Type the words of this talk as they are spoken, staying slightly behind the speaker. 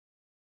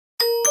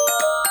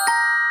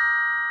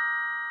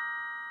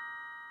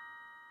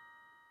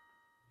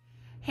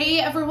Hey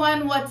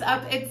everyone, what's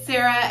up? It's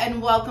Sarah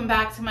and welcome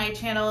back to my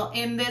channel.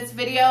 In this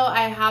video,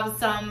 I have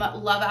some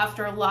Love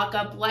After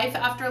Lockup, Life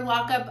After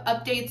Lockup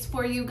updates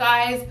for you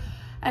guys.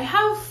 I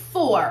have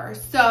 4,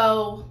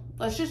 so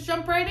let's just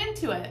jump right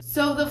into it.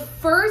 So the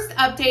first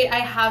update I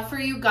have for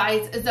you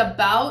guys is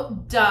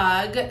about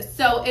Doug.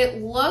 So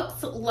it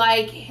looks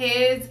like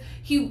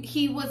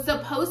he was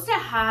supposed to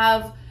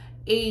have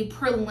a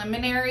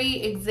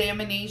preliminary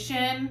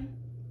examination.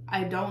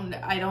 I don't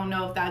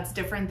know if that's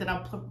different than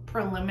a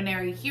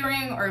preliminary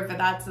hearing or if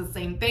that's the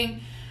same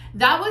thing.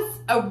 That was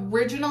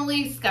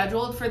originally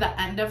scheduled for the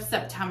end of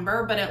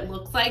September, but it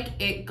looks like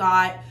it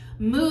got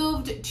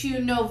moved to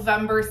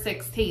November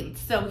 16th.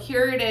 So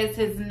here it is.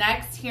 His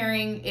next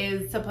hearing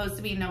is supposed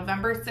to be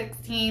November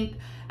 16th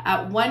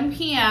at 1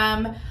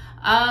 p.m.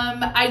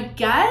 I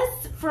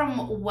guess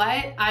from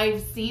what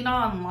I've seen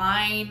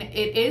online,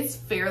 it is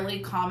fairly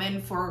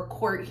common for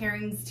court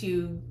hearings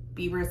to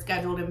be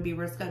rescheduled and be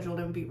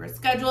rescheduled and be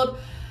rescheduled.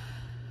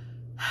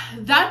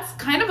 That's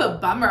kind of a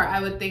bummer,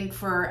 I would think,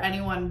 for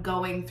anyone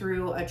going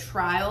through a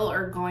trial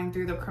or going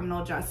through the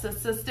criminal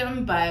justice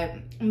system, but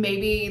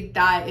maybe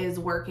that is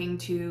working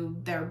to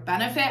their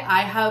benefit.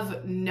 I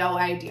have no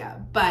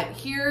idea. But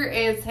here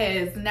is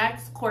his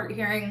next court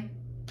hearing,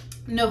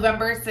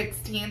 November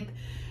 16th.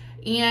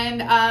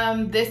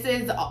 And this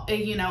is,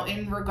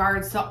 in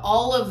regards to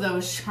all of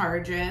those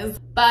charges.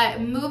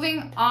 But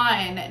moving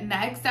on,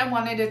 next I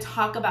wanted to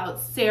talk about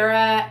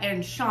Sarah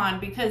and Sean,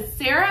 because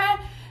Sarah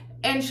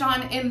and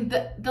Sean, in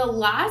the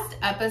last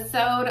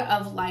episode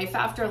of Life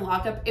After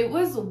Lockup, it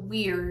was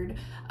weird.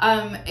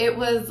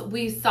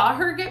 We saw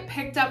her get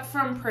picked up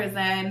from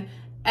prison,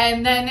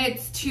 and then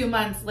it's 2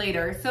 months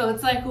later. So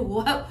it's like,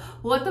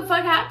 what the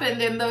fuck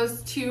happened in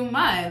those 2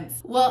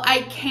 months? Well,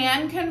 I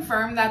can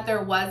confirm that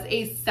there was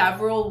a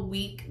several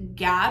week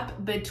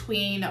gap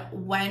between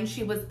when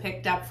she was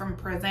picked up from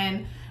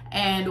prison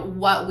and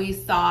what we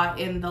saw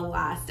in the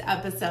last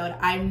episode.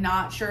 I'm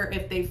not sure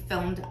if they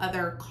filmed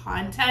other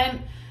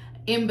content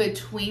in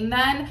between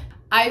then.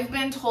 I've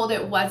been told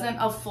it wasn't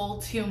a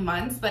full 2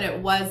 months, but it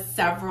was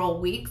several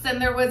weeks. And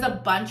there was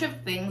a bunch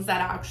of things that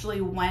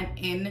actually went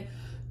in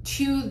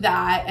to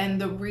that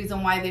and the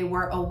reason why they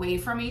were away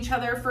from each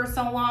other for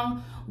so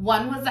long.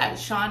 One was that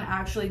Sean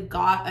actually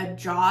got a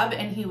job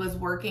and he was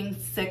working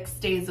 6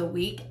 days a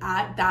week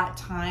at that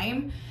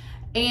time.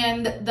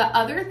 And the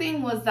other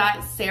thing was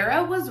that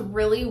Sarah was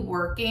really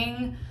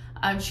working.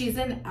 She's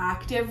in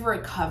active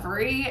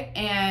recovery,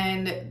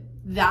 and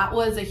that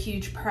was a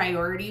huge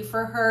priority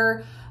for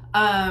her.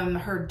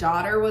 Her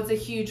daughter was a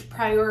huge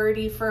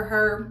priority for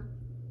her.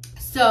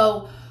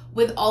 So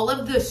with all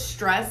of the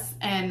stress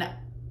and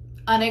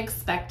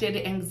unexpected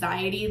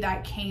anxiety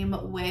that came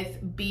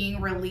with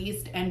being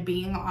released and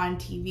being on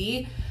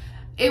TV,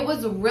 it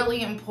was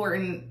really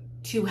important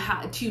to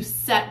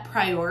set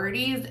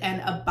priorities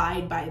and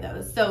abide by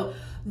those. So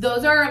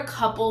those are a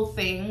couple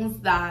things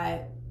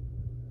that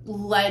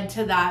led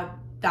to that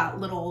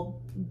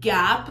little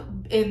gap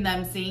in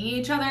them seeing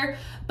each other.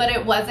 But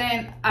it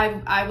wasn't,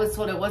 I was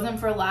told it wasn't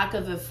for lack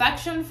of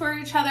affection for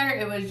each other.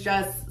 It was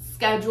just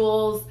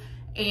schedules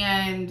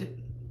and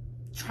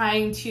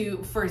trying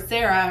to, for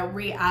Sarah,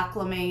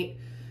 reacclimate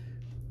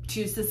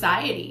to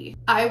society.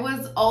 I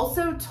was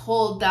also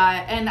told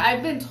that, and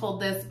I've been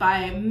told this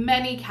by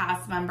many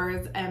cast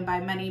members and by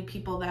many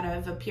people that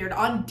have appeared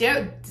on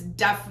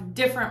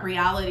different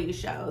reality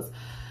shows,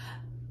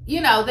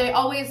 they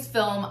always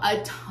film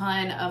a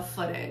ton of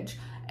footage,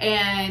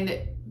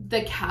 and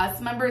the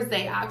cast members,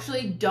 they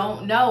actually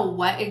don't know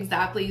what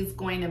exactly is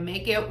going to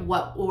make it,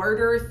 what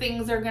order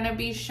things are going to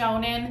be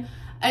shown in,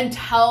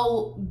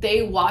 until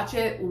they watch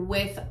it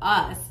with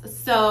us.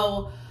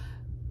 So,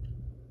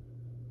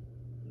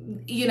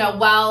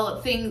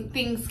 while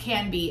things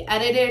can be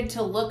edited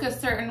to look a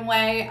certain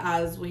way,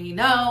 as we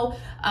know,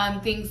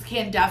 things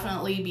can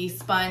definitely be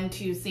spun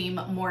to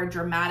seem more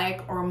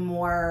dramatic or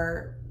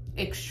more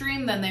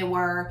extreme than they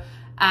were,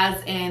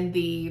 as in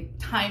the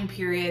time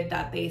period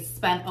that they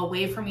spent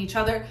away from each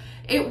other.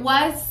 It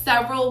was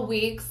several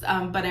weeks,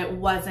 but it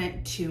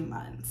wasn't 2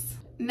 months.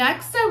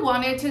 Next, I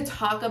wanted to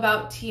talk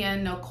about Tia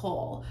and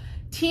Nicole.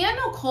 Tia and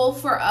Nicole,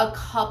 for a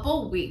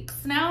couple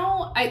weeks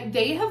now,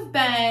 they have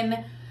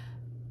been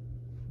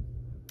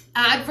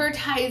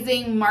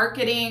advertising,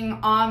 marketing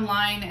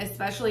online,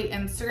 especially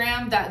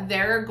Instagram, that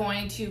they're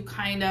going to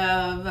kind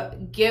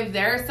of give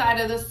their side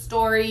of the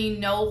story,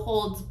 no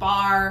holds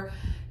bar,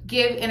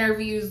 give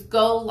interviews,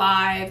 go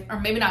live, or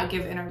maybe not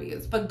give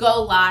interviews, but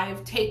go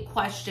live, take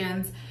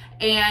questions,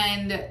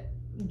 and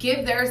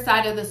give their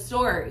side of the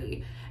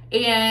story.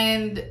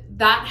 And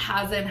that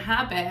hasn't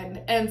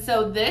happened. And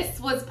so this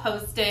was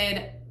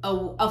posted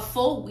a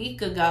full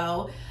week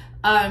ago.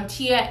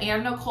 Tia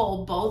and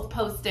Nicole both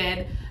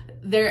posted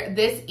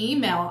this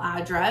email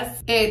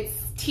address. It's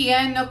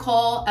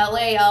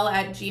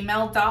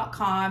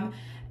tiaandnicolelal@gmail.com.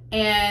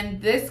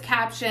 And this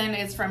caption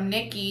is from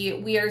Nikki.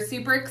 We are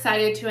super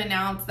excited to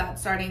announce that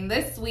starting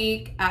this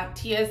week,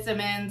 Tia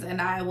Simmons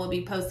and I will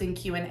be posting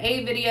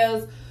Q&A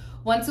videos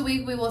Once a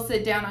week, we will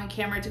sit down on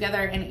camera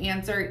together and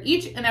answer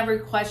each and every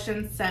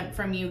question sent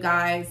from you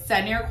guys.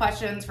 Send your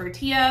questions for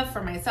Tia,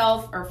 for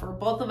myself, or for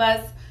both of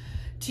us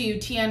to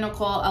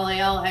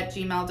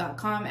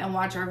tianicolelal@gmail.com and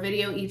watch our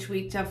video each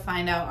week to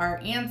find out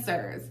our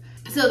answers.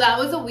 So that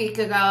was a week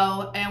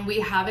ago, and we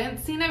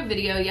haven't seen a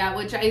video yet,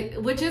 which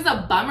is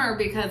a bummer,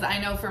 because I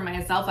know for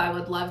myself I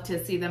would love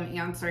to see them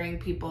answering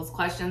people's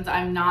questions.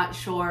 I'm not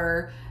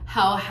sure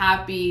how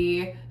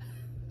happy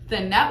the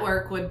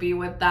network would be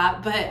with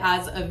that, but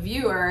as a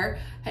viewer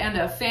and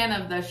a fan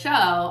of the show,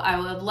 I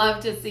would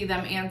love to see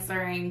them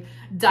answering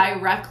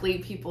directly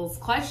people's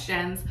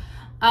questions.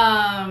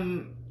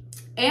 And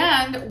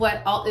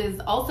what is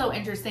also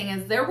interesting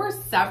is there were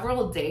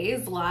several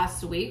days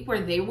last week where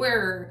they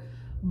were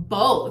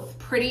both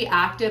pretty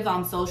active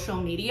on social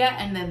media,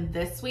 and then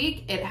this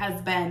week it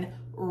has been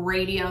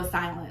radio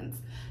silence.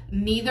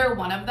 Neither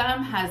one of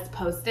them has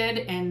posted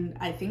in,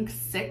 I think,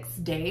 6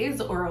 days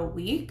or a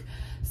week.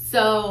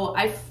 So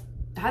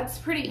that's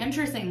pretty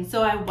interesting.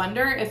 So I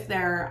wonder if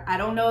I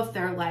don't know if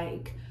they're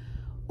like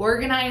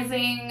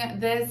organizing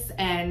this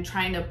and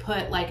trying to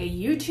put like a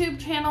YouTube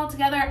channel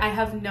together. I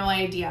have no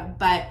idea,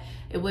 but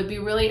it would be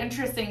really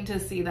interesting to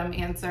see them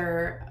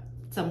answer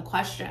some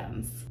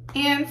questions.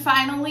 And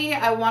finally,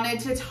 I wanted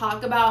to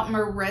talk about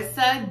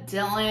Marissa,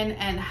 Dylan,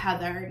 and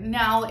Heather.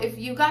 Now, if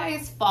you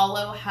guys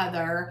follow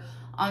Heather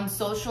on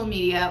social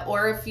media,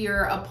 or if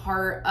you're a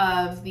part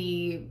of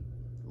the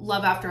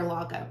Love After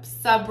Lockup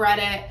subreddit,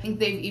 I think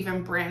they've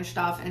even branched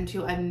off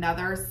into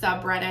another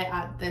subreddit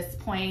at this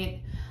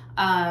point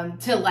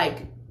to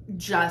like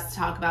just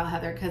talk about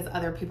Heather, because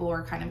other people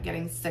were kind of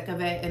getting sick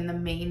of it in the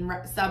main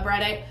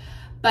subreddit.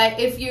 But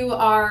if you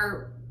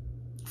are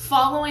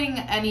following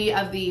any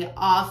of the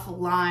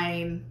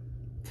offline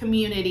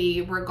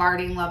community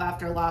regarding Love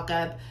After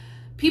Lockup,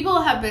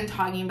 people have been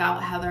talking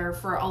about Heather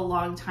for a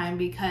long time,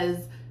 because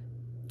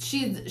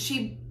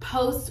she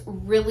posts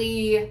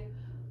really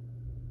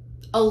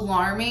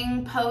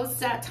alarming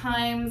posts at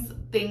times,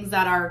 things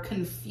that are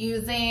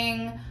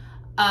confusing.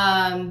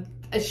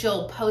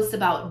 She'll post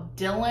about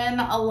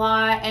Dylan a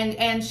lot,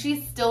 and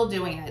she's still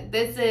doing it.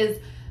 This is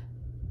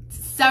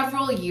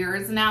several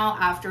years now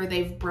after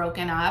they've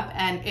broken up,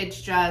 and it's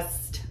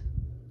just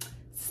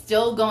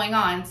still going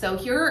on. So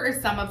here are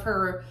some of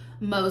her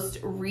most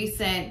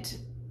recent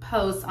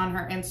posts on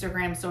her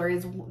Instagram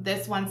stories.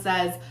 This one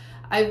says,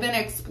 "I've been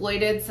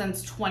exploited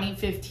since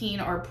 2015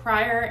 or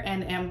prior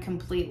and am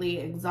completely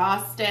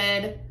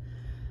exhausted."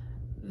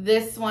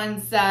 This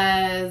one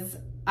says,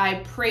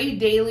 "I pray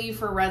daily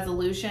for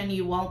resolution.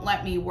 You won't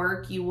let me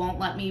work. You won't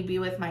let me be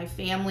with my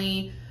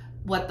family.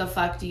 What the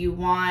fuck do you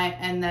want?"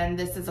 And then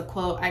this is a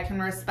quote, "I can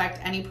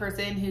respect any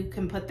person who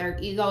can put their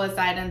ego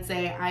aside and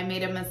say, I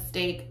made a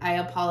mistake. I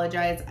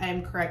apologize. I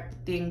am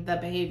correcting the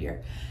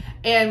behavior."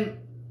 And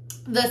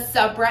the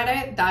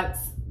subreddit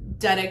that's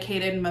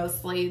dedicated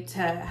mostly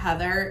to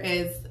Heather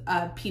is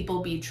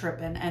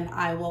peoplebetrippen, and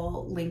I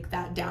will link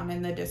that down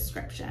in the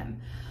description.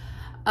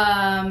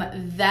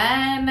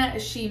 Then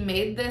she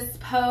made this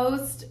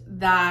post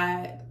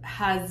that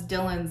has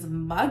Dylan's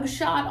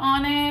mugshot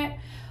on it.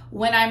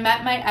 "When I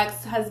met my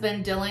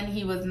ex-husband Dylan,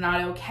 he was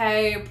not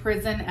okay.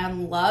 Prison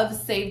and love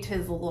saved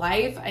his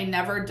life. I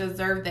never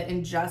deserved the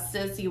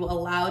injustice you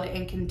allowed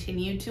and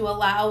continue to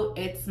allow.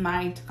 It's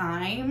my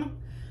time."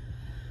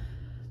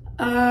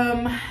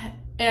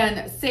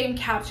 And same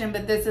caption,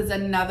 but this is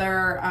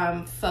another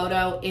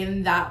photo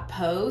in that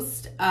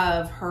post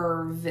of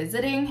her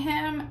visiting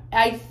him.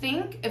 I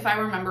think, if I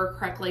remember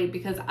correctly,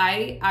 because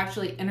I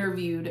actually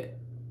interviewed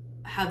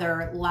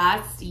Heather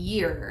last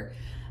year,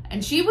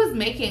 and she was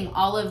making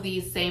all of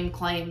these same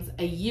claims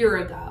a year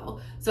ago.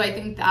 So I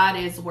think that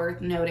is worth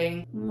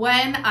noting.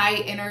 When I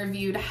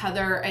interviewed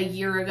Heather a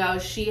year ago,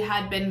 she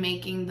had been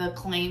making the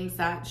claims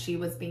that she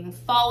was being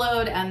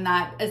followed, and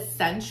that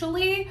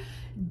essentially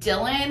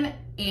Dylan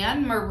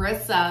and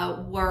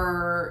Marissa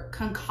were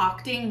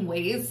concocting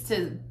ways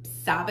to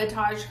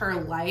sabotage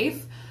her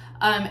life.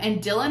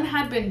 And Dylan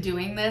had been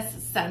doing this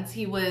since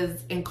he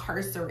was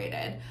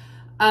incarcerated.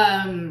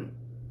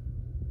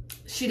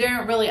 She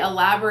didn't really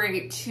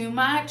elaborate too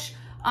much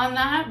on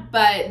that,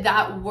 but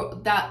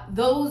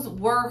those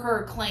were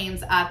her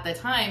claims at the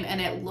time, and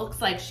it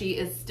looks like she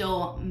is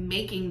still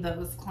making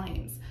those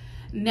claims.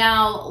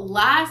 Now,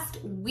 last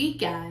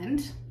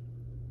weekend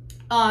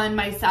on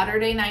my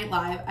Saturday Night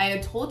Live, I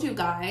had told you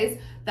guys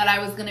that I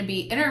was going to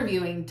be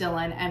interviewing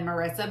Dylan and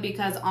Marissa,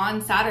 because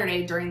on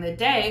Saturday during the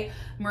day,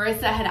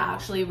 Marissa had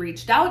actually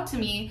reached out to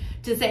me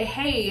to say,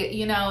 "Hey,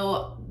 you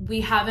know,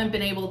 we haven't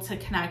been able to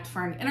connect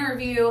for an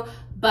interview,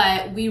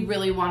 but we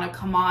really want to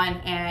come on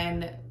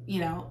and,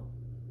 you know,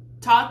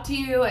 talk to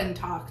you and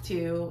talk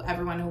to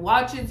everyone who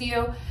watches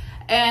you."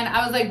 And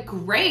I was like,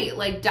 great,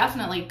 like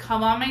definitely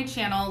come on my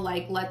channel.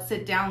 Like, let's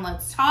sit down,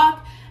 let's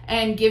talk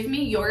and give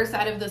me your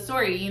side of the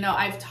story. You know,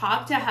 I've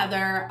talked to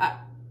Heather,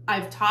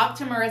 I've talked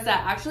to Marissa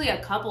actually a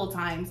couple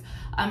times.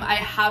 I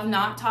have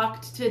not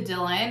talked to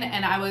Dylan,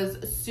 and I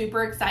was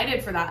super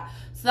excited for that.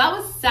 So that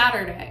was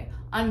Saturday.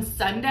 On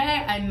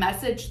Sunday, I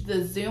messaged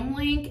the Zoom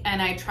link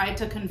and I tried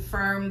to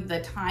confirm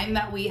the time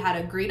that we had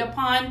agreed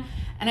upon,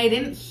 and I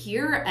didn't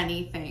hear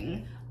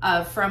anything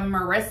from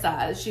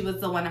Marissa. She was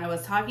the one I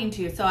was talking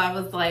to. So I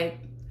was like,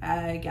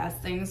 I guess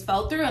things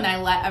fell through, and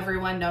I let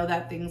everyone know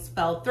that things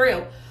fell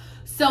through.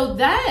 So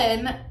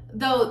then,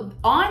 though,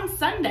 on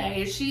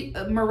Sunday,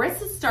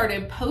 Marissa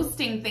started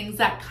posting things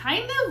that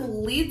kind of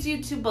leads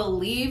you to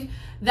believe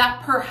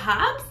that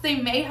perhaps they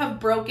may have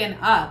broken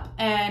up.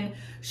 And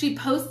she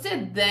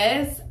posted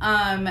this,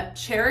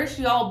 cherish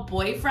y'all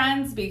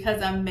boyfriends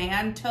because a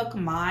man took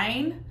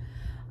mine.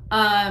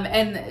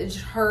 And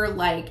her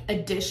like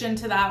addition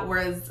to that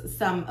was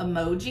some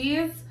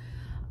emojis.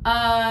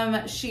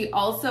 She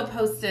also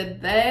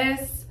posted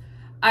this: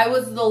 I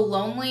was the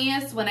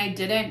loneliest when I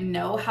didn't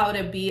know how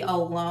to be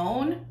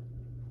alone.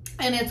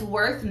 And it's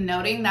worth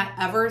noting that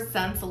ever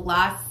since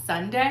last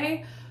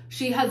Sunday,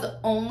 she has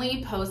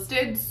only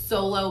posted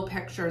solo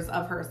pictures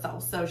of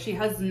herself. So she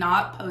has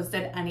not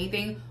posted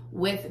anything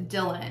with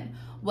Dylan.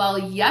 Well,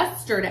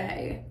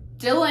 yesterday,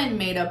 Dylan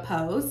made a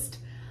post.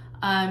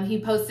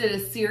 He posted a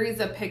series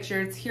of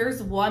pictures.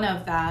 Here's one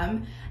of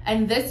them.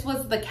 And this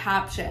was the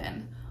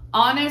caption: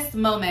 honest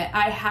moment.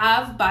 I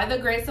have, by the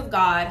grace of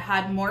God,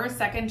 had more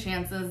second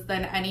chances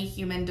than any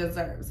human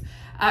deserves.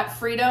 At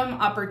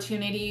freedom,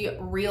 opportunity,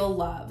 real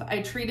love.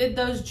 I treated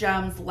those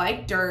gems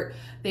like dirt.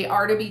 They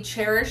are to be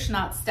cherished,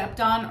 not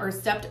stepped on or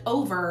stepped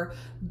over.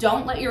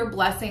 Don't let your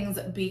blessings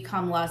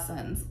become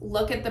lessons.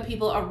 Look at the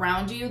people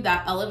around you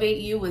that elevate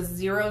you with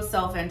zero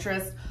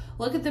self-interest.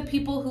 Look at the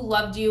people who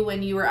loved you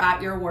when you were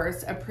at your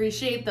worst.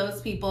 Appreciate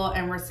those people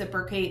and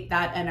reciprocate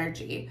that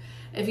energy.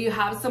 If you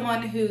have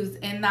someone who's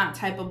in that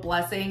type of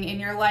blessing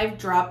in your life,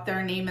 drop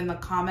their name in the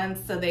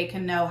comments so they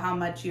can know how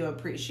much you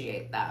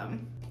appreciate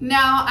them.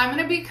 Now, I'm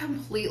going to be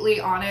completely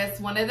honest.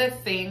 One of the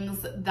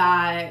things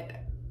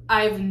that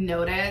I've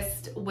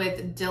noticed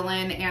with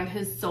Dylan and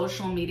his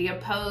social media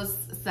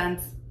posts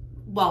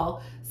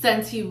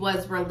since he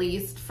was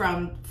released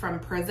from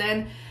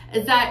prison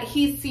is that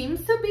he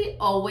seems to be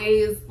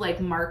always like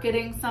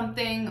marketing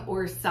something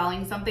or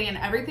selling something, and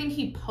everything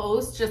he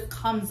posts just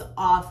comes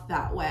off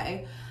that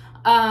way.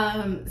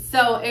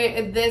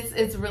 This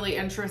is really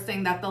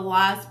interesting that the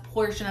last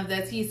portion of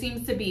this, he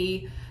seems to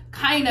be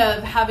kind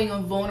of having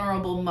a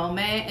vulnerable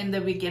moment in the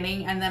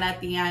beginning, and then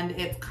at the end,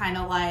 it's kind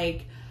of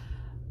like,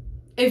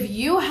 if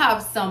you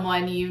have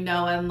someone you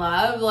know and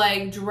love,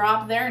 like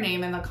drop their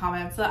name in the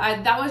comments. So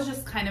that was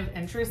just kind of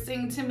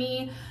interesting to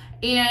me.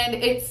 And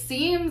it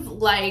seems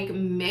like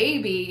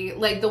maybe,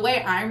 like the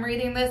way I'm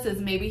reading this is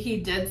maybe he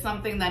did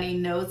something that he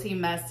knows he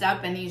messed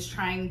up, and he's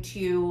trying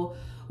to,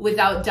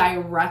 without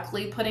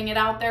directly putting it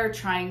out there,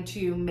 trying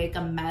to make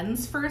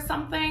amends for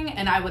something.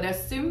 And I would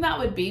assume that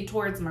would be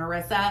towards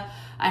Marissa.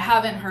 I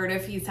haven't heard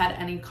if he's had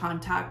any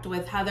contact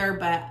with Heather,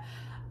 but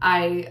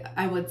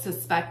I would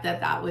suspect that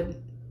that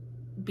would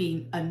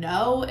be a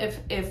no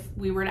if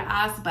we were to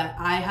ask, but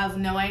I have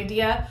no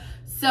idea.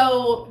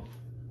 So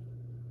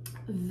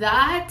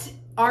that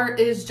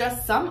is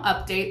just some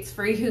updates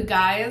for you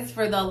guys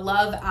for the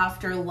Love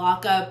After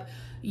Lockup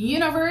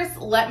universe.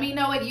 Let me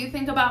know what you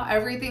think about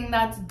everything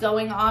that's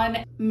going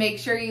on. Make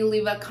sure you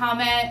leave a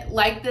comment,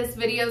 like this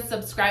video,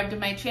 subscribe to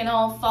my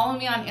channel, follow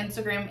me on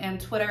Instagram and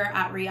Twitter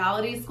at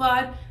Reality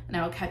Squad, and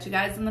I will catch you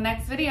guys in the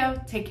next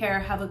video. Take care,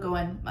 have a good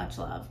one, much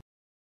love.